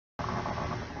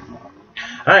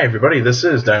Hi everybody, this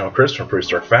is Dino Chris from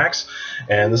Prehistoric Facts,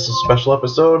 and this is a special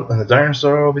episode, and the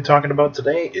dinosaur we'll be talking about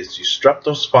today is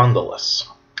Eustreptospondylus.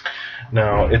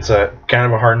 Now, it's a kind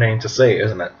of a hard name to say,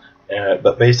 isn't it?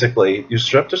 But basically,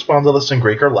 Eustreptospondylus in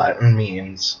Greek or Latin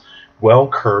means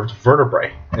well-curved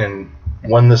vertebrae, and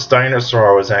when this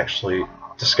dinosaur was actually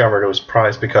discovered, it was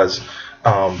prized because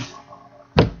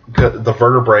the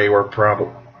vertebrae were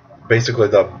basically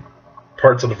the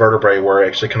parts of the vertebrae where it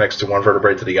actually connects to one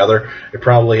vertebrae to the other, it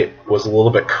probably was a little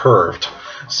bit curved.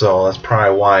 So that's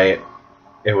probably why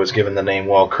it was given the name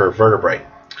well-curved vertebrae.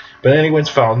 But anyway, it's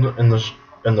found in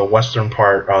the western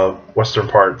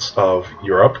parts of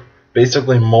Europe,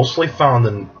 basically mostly found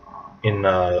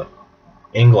in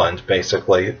England,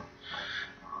 basically,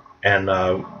 and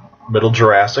Middle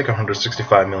Jurassic,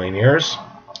 165 million years,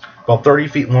 about 30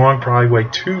 feet long, probably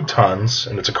weighed 2 tons,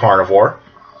 and it's a carnivore.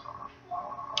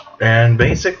 And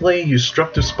basically,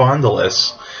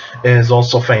 Eustreptospondylus is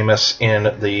also famous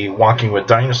in the Walking with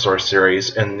Dinosaurs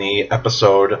series in the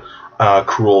episode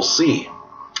Cruel Sea.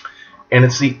 And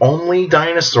it's the only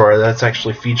dinosaur that's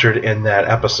actually featured in that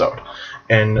episode.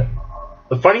 And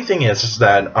the funny thing is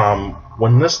that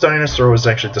when this dinosaur was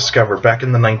actually discovered back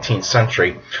in the 19th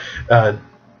century,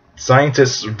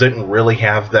 scientists didn't really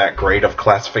have that great of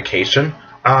classification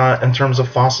in terms of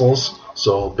fossils.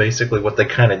 So basically what they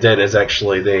kind of did is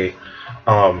actually they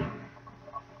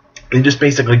just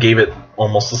basically gave it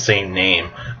almost the same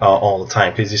name all the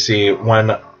time. Because you see,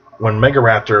 when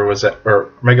Megaraptor was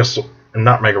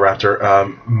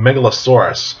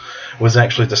Megalosaurus was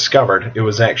actually discovered, it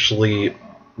was actually,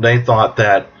 they thought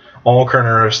that all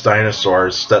carnivorous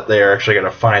dinosaurs that they are actually going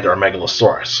to find are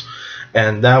Megalosaurus,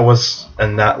 and that was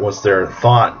their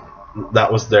thought.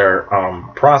 That was their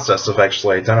process of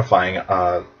actually identifying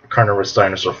carnivorous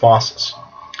dinosaur fossils.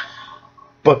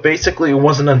 But basically, it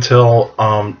wasn't until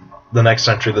the next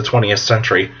century, the 20th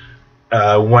century,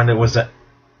 when it was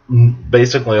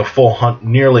basically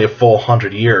nearly a full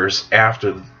 100 years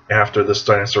after this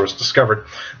dinosaur was discovered,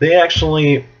 they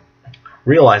actually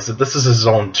realized that this is his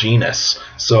own genus.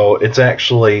 So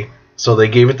they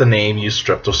gave it the name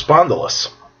Eustreptospondylus.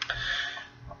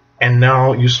 And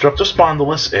now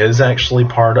Eustreptospondylus is actually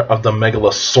part of the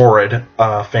Megalosaurid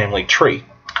family tree.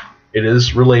 It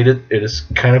is related. It is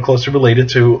kind of closely related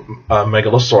to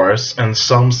Megalosaurus, and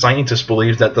some scientists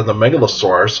believe that the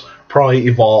Megalosaurus probably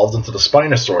evolved into the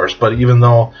Spinosaurus. But even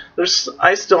though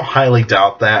I still highly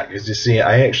doubt that, because you see,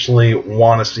 I actually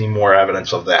want to see more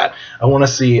evidence of that. I want to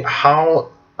see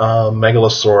how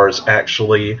Megalosaurs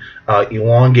actually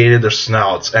elongated their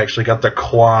snouts, actually got their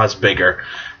claws bigger,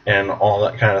 and all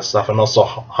that kind of stuff, and also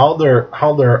how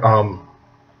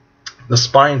the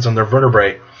spines on their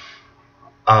vertebrae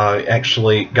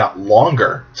actually got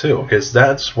longer too, because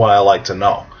that's what I like to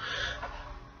know.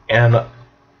 And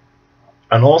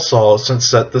also,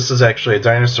 since this is actually a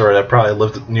dinosaur that probably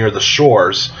lived near the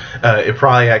shores, it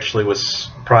probably actually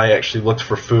looked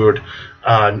for food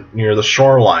near the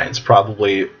shorelines,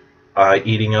 probably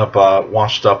eating up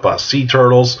washed up sea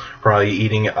turtles, probably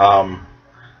eating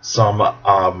some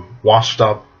washed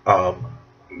up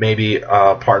maybe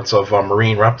parts of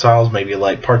marine reptiles, maybe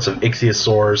like parts of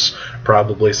ichthyosaurs,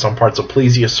 probably some parts of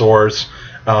plesiosaurs.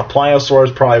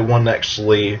 Pliosaurs probably wouldn't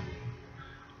actually.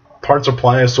 Parts of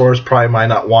pliosaurs probably might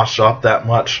not wash up that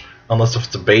much unless if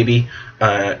it's a baby,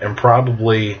 and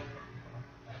probably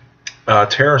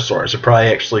pterosaurs. It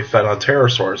probably actually fed on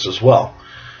pterosaurs as well.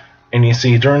 And you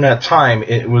see, during that time,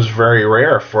 it was very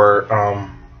rare for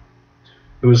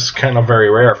this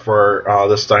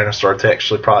dinosaur to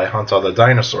actually probably hunt other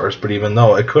dinosaurs. But even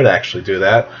though it could actually do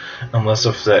that, unless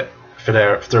if there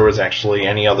was actually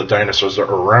any other dinosaurs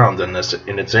around in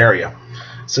its area.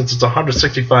 Since it's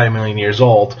 165 million years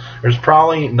old, there's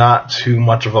probably not too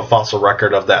much of a fossil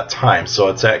record of that time. So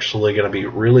it's actually going to be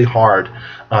really hard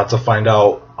to find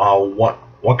out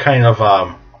what kind of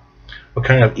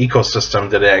ecosystem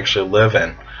did it actually live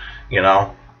in, you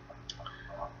know.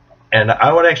 And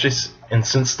I would actually, and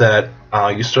since that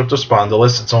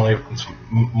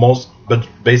Eustreptospondylus, but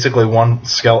basically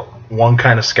one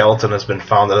kind of skeleton has been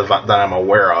found that I'm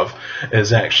aware of,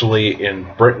 is actually in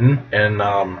Britain, and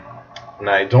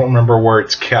I don't remember where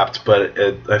it's kept, but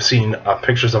I've seen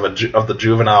pictures of the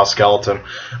juvenile skeleton.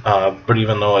 But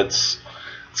even though it's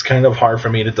kind of hard for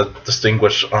me to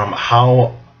distinguish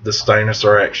how this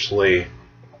dinosaur actually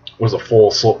was a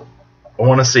full. So I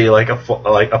want to see like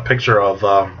a picture of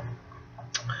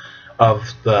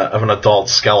an adult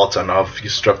skeleton of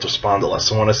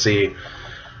Eustreptospondylus. I want to see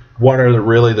what are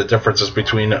really the differences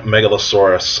between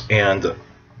Megalosaurus and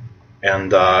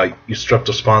and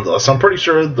Eustreptospondylus. I'm pretty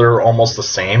sure they're almost the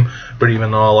same, but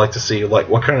even though I like to see like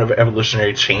what kind of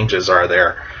evolutionary changes are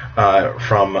there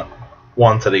from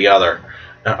one to the other.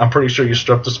 I'm pretty sure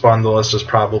Eustreptospondylus is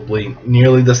probably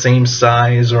nearly the same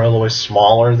size or a little bit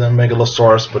smaller than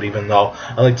Megalosaurus, but even though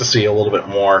I like to see a little bit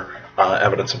more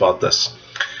evidence about this.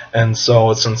 And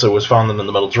so since it was found in the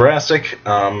Middle Jurassic,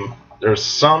 there's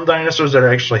some dinosaurs that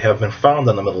actually have been found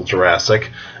in the Middle Jurassic.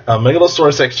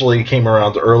 Megalosaurus actually came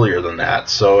around earlier than that,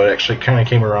 so it actually kind of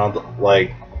came around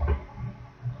like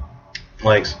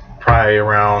probably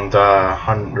around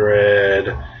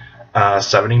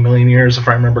 170 million years, if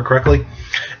I remember correctly.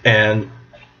 And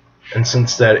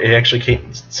since that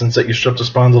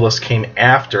Eustreptospondylus came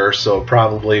after, so it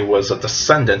probably was a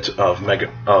descendant of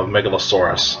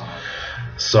Megalosaurus.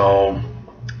 So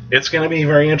it's going to be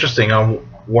very interesting on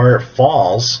where it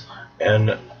falls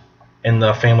in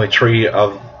the family tree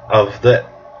of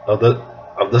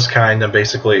this kind, and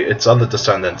basically its other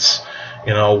descendants.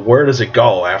 You know, where does it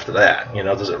go after that? You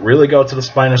know, does it really go to the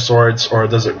Spinosaurids, or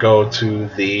does it go to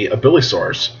the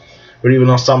Abilisaurs? But even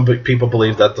though some people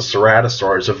believe that the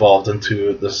Ceratosaurs evolved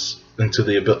into the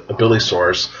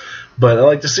Abilisaurs, but I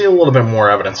like to see a little bit more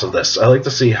evidence of this. I like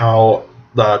to see how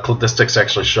the cladistics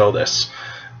actually show this,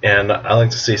 and I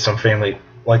like to see some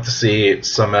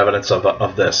evidence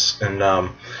of this.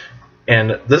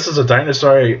 And this is a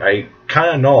dinosaur I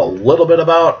kind of know a little bit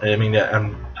about. I mean,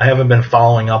 I haven't been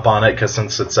following up on it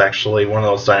since it's actually one of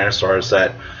those dinosaurs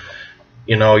that,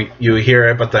 you know, you hear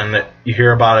it, but then you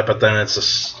hear about it, but then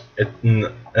it's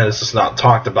just not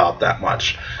talked about that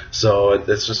much. So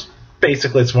it's just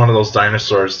basically it's one of those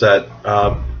dinosaurs that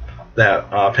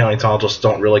paleontologists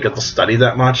don't really get to study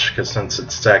that much, because since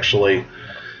it's actually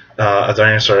a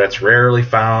dinosaur that's rarely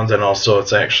found, and also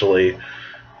it's actually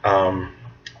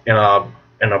in a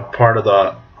part of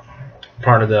the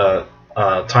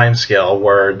time scale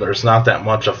where there's not that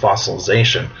much of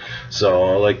fossilization. So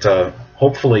I like to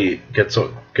hopefully get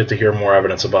to hear more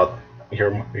evidence about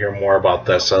hear more about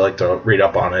this. I like to read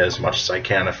up on it as much as I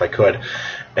can if I could.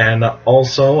 And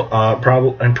also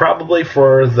probably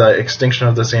for the extinction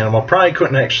of this animal, probably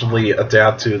couldn't actually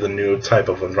adapt to the new type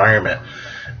of environment.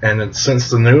 And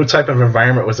since the new type of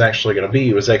environment was actually going to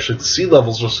be, the sea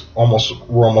levels were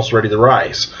almost ready to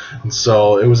rise. And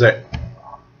so it was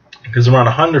because around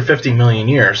 150 million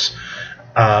years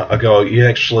ago, you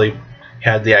actually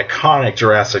had the iconic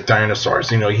Jurassic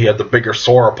dinosaurs. You know, you had the bigger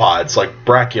sauropods like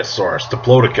Brachiosaurus,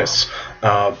 Diplodocus,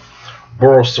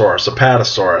 Borosaurus,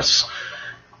 Apatosaurus,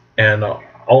 and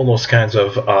all those kinds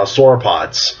of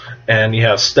sauropods. And you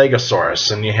have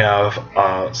Stegosaurus, and you have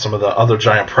some of the other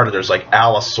giant predators like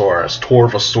Allosaurus,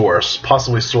 Torvosaurus,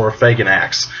 possibly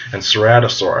Saurophaganax, and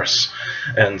Ceratosaurus.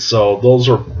 And so those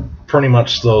were pretty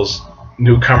much those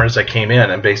newcomers that came in,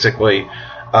 and basically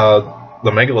the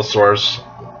Megalosaurs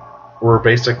were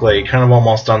basically kind of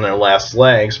almost on their last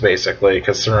legs, basically,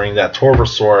 considering that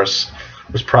Torvosaurus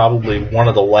was probably one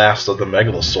of the last of the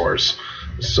Megalosaurs.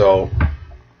 So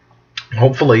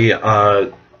hopefully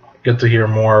get to hear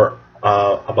more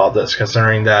about this,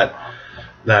 considering that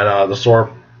the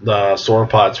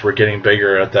sauropods were getting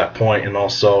bigger at that point, and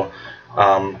also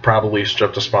probably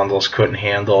Streptospondylus couldn't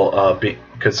handle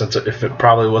because if it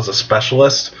probably was a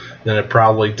specialist, then it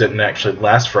probably didn't actually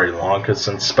last very long, because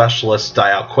since specialists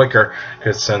die out quicker,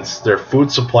 because since their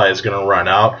food supply is going to run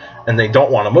out, and they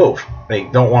don't want to move. They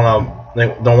don't want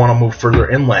to move further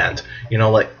inland. You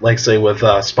know, like say with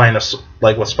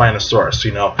Spinosaurus.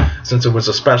 You know, since it was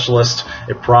a specialist,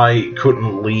 it probably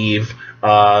couldn't leave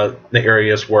the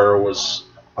areas where it was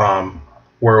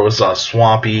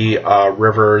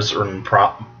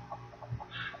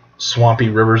swampy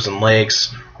rivers and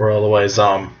lakes, or otherwise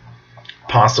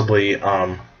possibly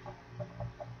some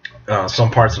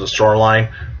parts of the shoreline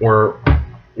were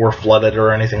flooded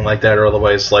or anything like that, or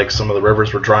otherwise like some of the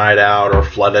rivers were dried out or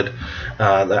flooded,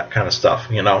 that kind of stuff.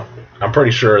 You know, I'm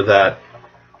pretty sure that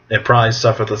it probably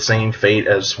suffered the same fate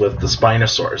as with the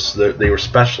Spinosaurs. They were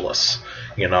specialists.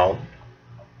 You know,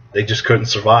 they just couldn't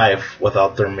survive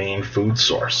without their main food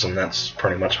source, and that's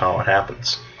pretty much how it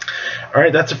happens.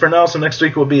 Alright, that's it for now. So next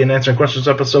week will be an answering questions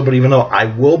episode, but even though I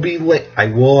will be late, I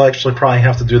will actually probably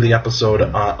have to do the episode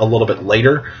a little bit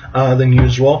later than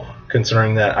usual,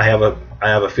 considering that I have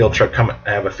a field trip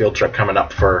coming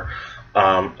up for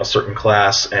a certain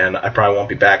class, and I probably won't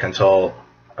be back until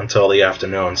the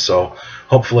afternoon. So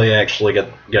hopefully I actually get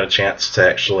a chance to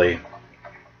actually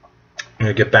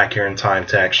get back here in time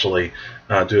to actually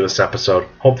do this episode.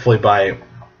 Hopefully by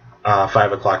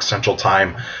 5 o'clock Central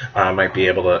Time, I might be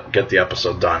able to get the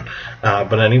episode done.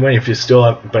 But anyway, if you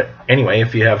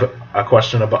have a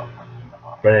question about,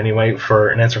 for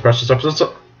an answer questions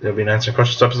They'll be answering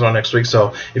questions episode next week.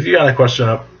 So if you got a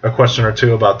question or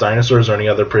two about dinosaurs or any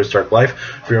other prehistoric life,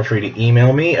 feel free to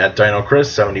email me at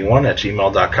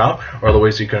dinochris71@gmail.com, or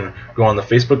otherwise you can go on the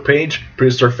Facebook page,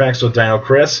 Prehistoric Facts with Dino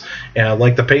Chris, and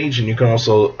like the page, and you can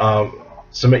also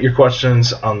submit your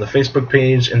questions on the Facebook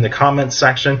page in the comments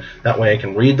section. That way I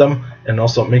can read them. And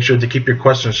also make sure to keep your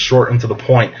questions short and to the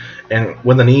point. And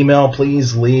with an email,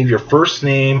 please leave your first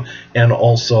name and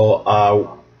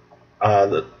also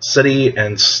the city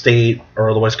and state,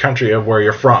 or otherwise country of where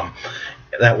you're from.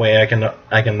 That way I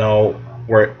can know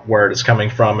where it's coming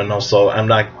from. And also I'm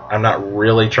not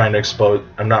really trying to expose.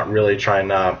 I'm not really trying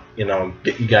to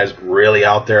get you guys really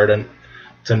out there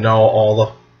to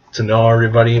know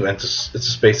everybody. And it's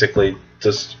just basically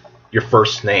just your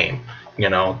first name.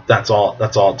 That's all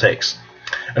it takes.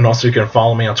 And also you can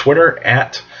follow me on Twitter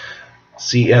at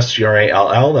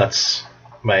CSGRALL. That's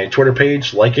my Twitter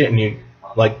page. Like it, and you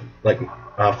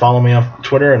follow me on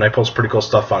Twitter, and I post pretty cool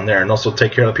stuff on there. And also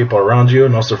take care of the people around you.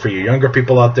 And also for you younger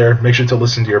people out there, make sure to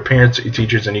listen to your parents, your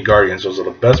teachers, and your guardians. Those are the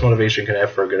best motivation you can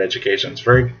have for a good education. It's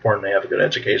very important to have a good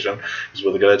education, because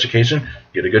with a good education,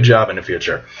 you get a good job in the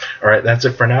future. All right, that's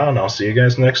it for now, and I'll see you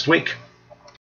guys next week.